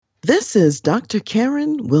This is Dr.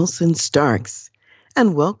 Karen Wilson Starks,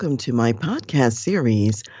 and welcome to my podcast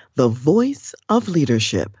series, The Voice of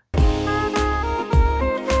Leadership.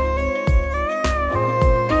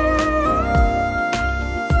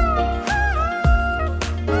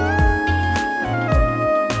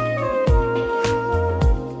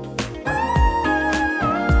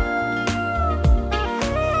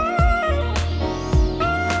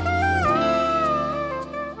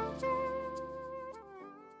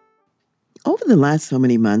 Over the last so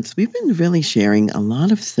many months, we've been really sharing a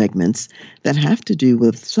lot of segments that have to do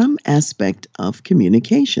with some aspect of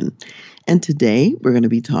communication. And today we're going to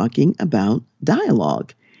be talking about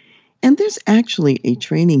dialogue. And there's actually a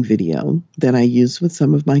training video that I use with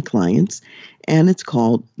some of my clients, and it's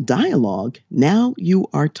called Dialogue, Now You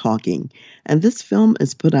Are Talking. And this film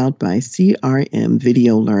is put out by CRM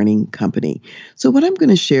Video Learning Company. So what I'm going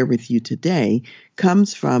to share with you today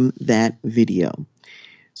comes from that video.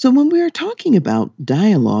 So when we're talking about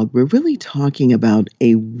dialogue, we're really talking about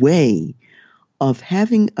a way of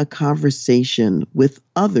having a conversation with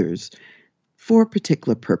others for a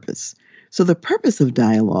particular purpose. So the purpose of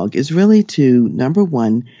dialogue is really to, number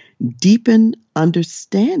one, deepen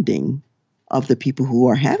understanding of the people who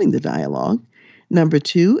are having the dialogue. Number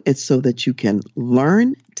two, it's so that you can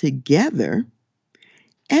learn together.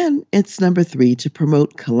 And it's number three, to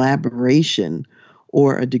promote collaboration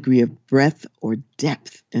or a degree of breadth or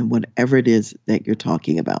depth in whatever it is that you're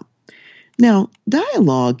talking about. Now,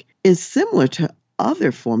 dialogue is similar to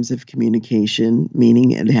other forms of communication,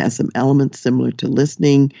 meaning it has some elements similar to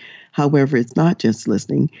listening. However, it's not just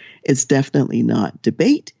listening. It's definitely not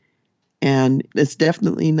debate, and it's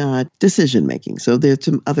definitely not decision making. So there's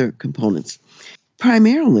some other components.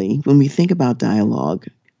 Primarily, when we think about dialogue,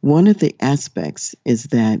 one of the aspects is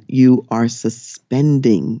that you are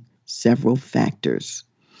suspending several factors.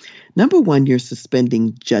 Number one, you're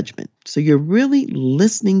suspending judgment. So you're really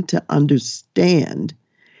listening to understand,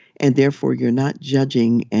 and therefore you're not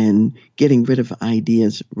judging and getting rid of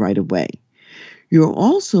ideas right away. You're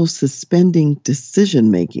also suspending decision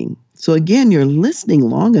making. So again, you're listening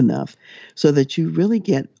long enough so that you really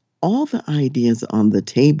get all the ideas on the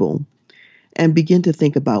table and begin to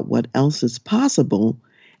think about what else is possible,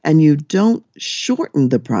 and you don't shorten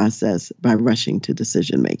the process by rushing to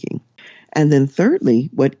decision making. And then thirdly,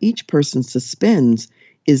 what each person suspends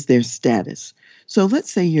is their status. So let's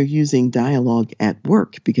say you're using dialogue at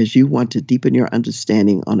work because you want to deepen your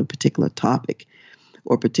understanding on a particular topic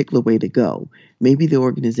or particular way to go. Maybe the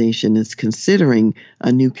organization is considering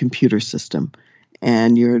a new computer system,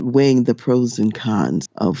 and you're weighing the pros and cons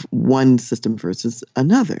of one system versus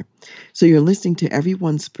another. So you're listening to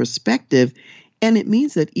everyone's perspective. And it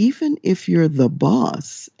means that even if you're the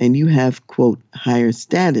boss and you have, quote, higher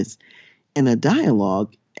status in a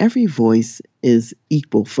dialogue, every voice is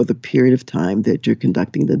equal for the period of time that you're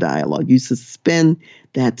conducting the dialogue. You suspend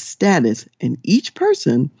that status, and each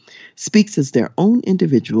person speaks as their own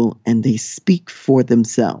individual, and they speak for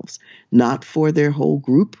themselves, not for their whole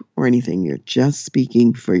group or anything. You're just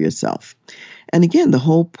speaking for yourself. And again, the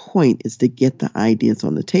whole point is to get the ideas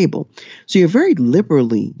on the table. So you're very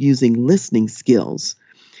liberally using listening skills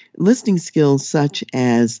such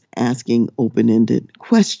as asking open-ended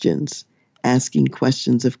questions, asking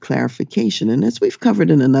questions of clarification. And as we've covered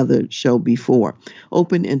in another show before,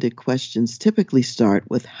 open-ended questions typically start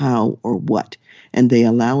with how or what, and they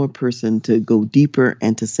allow a person to go deeper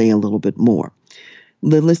and to say a little bit more.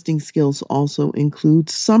 The listening skills also include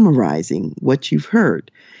summarizing what you've heard.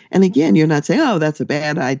 And again, you're not saying, oh, that's a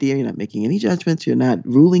bad idea. You're not making any judgments. You're not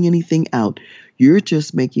ruling anything out. You're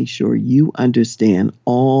just making sure you understand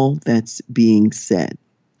all that's being said.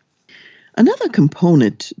 Another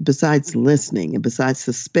component besides listening and besides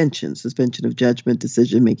suspension of judgment,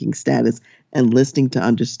 decision-making status, and listening to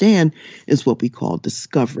understand is what we call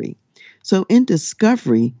discovery. So in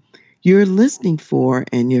discovery, you're listening for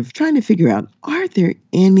and you're trying to figure out, are there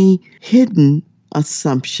any hidden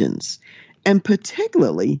assumptions? And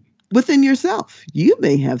particularly within yourself, you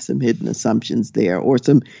may have some hidden assumptions there or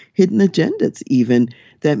some hidden agendas even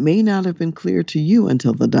that may not have been clear to you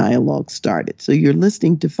until the dialogue started. So you're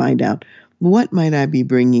listening to find out, what might I be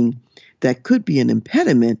bringing that could be an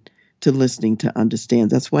impediment to listening to understand?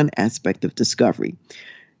 That's one aspect of discovery.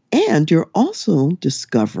 And you're also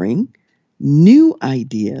discovering new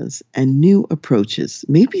ideas and new approaches,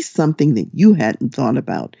 maybe something that you hadn't thought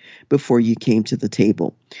about before you came to the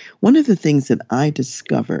table. One of the things that I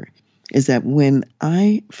discover is that when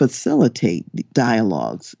I facilitate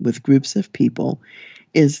dialogues with groups of people,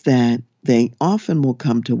 is that they often will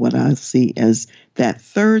come to what I see as that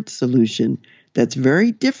third solution that's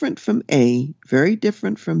very different from A, very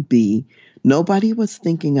different from B, Nobody was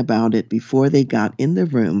thinking about it before they got in the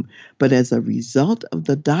room, but as a result of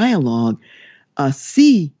the dialogue, a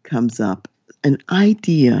C comes up, an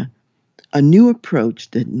idea, a new approach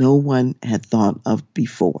that no one had thought of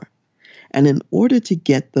before. And in order to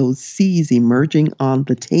get those C's emerging on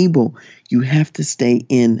the table, you have to stay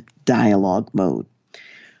in dialogue mode.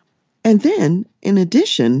 And then, in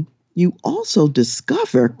addition, you also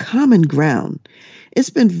discover common ground. It's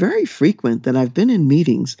been very frequent that I've been in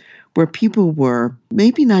meetings where people were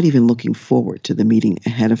maybe not even looking forward to the meeting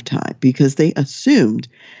ahead of time because they assumed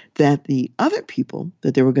that the other people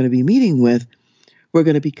that they were going to be meeting with were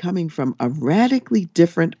going to be coming from a radically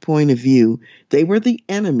different point of view. They were the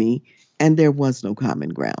enemy and there was no common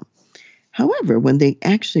ground. However, when they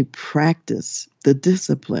actually practiced the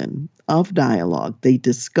discipline of dialogue, they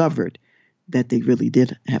discovered that they really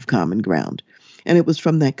did have common ground. And it was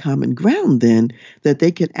from that common ground then that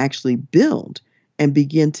they could actually build and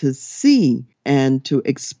begin to see and to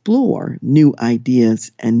explore new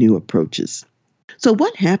ideas and new approaches. So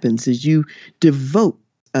what happens is you devote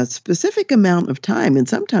a specific amount of time, and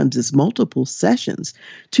sometimes it's multiple sessions,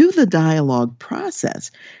 to the dialogue process.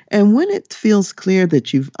 And when it feels clear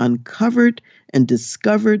that you've uncovered and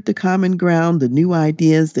discovered the common ground, the new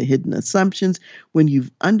ideas, the hidden assumptions, when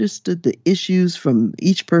you've understood the issues from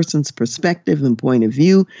each person's perspective and point of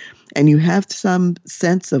view, and you have some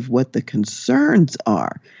sense of what the concerns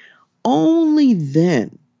are, only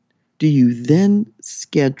then do you then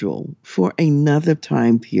schedule for another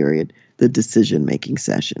time period the decision-making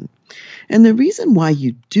session. And the reason why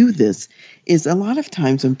you do this is a lot of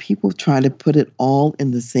times when people try to put it all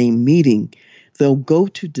in the same meeting, they'll go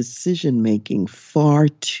to decision-making far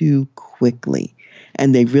too quickly,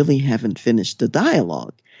 and they really haven't finished the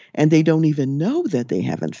dialogue. And they don't even know that they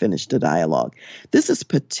haven't finished the dialogue. This is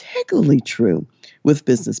particularly true with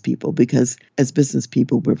business people because as business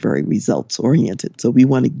people, we're very results oriented. So we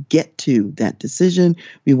want to get to that decision.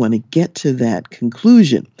 We want to get to that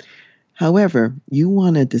conclusion. However, you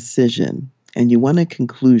want a decision and you want a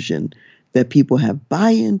conclusion that people have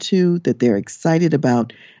buy-in to, that they're excited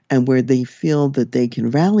about, and where they feel that they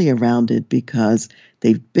can rally around it because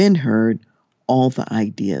they've been heard, all the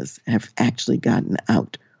ideas have actually gotten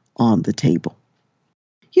out on the table.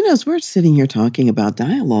 You know, as we're sitting here talking about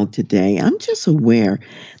dialogue today, I'm just aware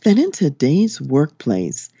that in today's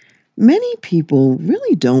workplace, many people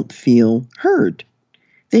really don't feel heard.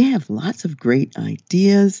 They have lots of great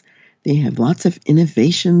ideas. They have lots of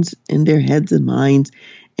innovations in their heads and minds,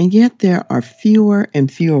 and yet there are fewer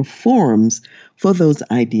and fewer forums for those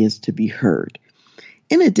ideas to be heard.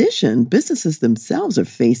 In addition, businesses themselves are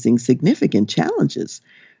facing significant challenges,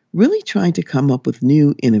 really trying to come up with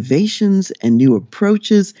new innovations and new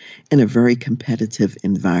approaches in a very competitive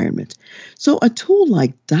environment. So a tool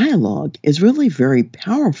like dialogue is really very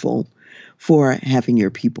powerful for having your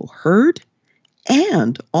people heard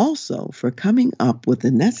and also for coming up with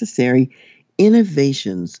the necessary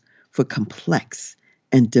innovations for complex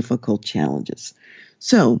and difficult challenges.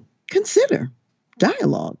 So consider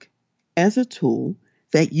dialogue as a tool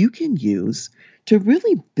that you can use to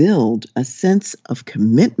really build a sense of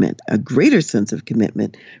commitment, a greater sense of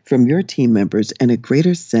commitment from your team members and a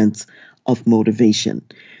greater sense of motivation.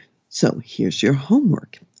 So here's your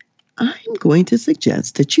homework. I'm going to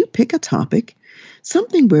suggest that you pick a topic,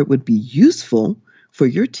 something where it would be useful for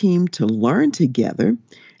your team to learn together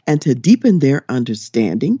and to deepen their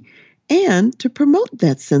understanding and to promote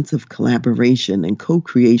that sense of collaboration and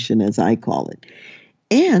co-creation, as I call it.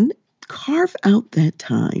 And carve out that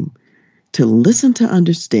time to listen to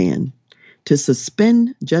understand, to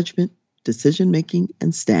suspend judgment, decision-making,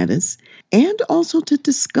 and status, and also to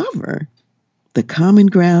discover the common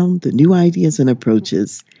ground, the new ideas and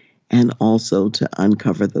approaches, and also to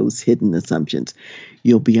uncover those hidden assumptions.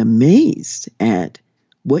 You'll be amazed at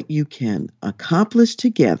what you can accomplish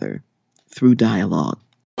together through dialogue.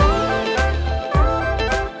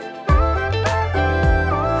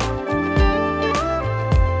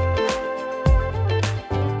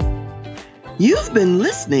 You've been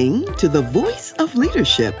listening to The Voice of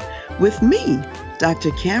Leadership with me,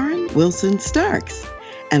 Dr. Karen Wilson Starks.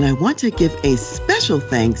 And I want to give a special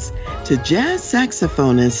thanks to jazz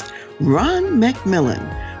saxophonist Ron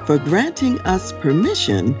McMillan for granting us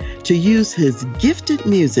permission to use his gifted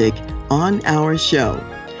music on our show.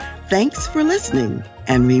 Thanks for listening,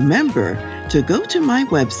 and remember to go to my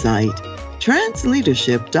website,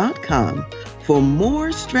 transleadership.com, for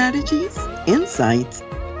more strategies, insights,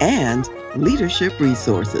 and leadership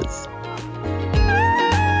resources.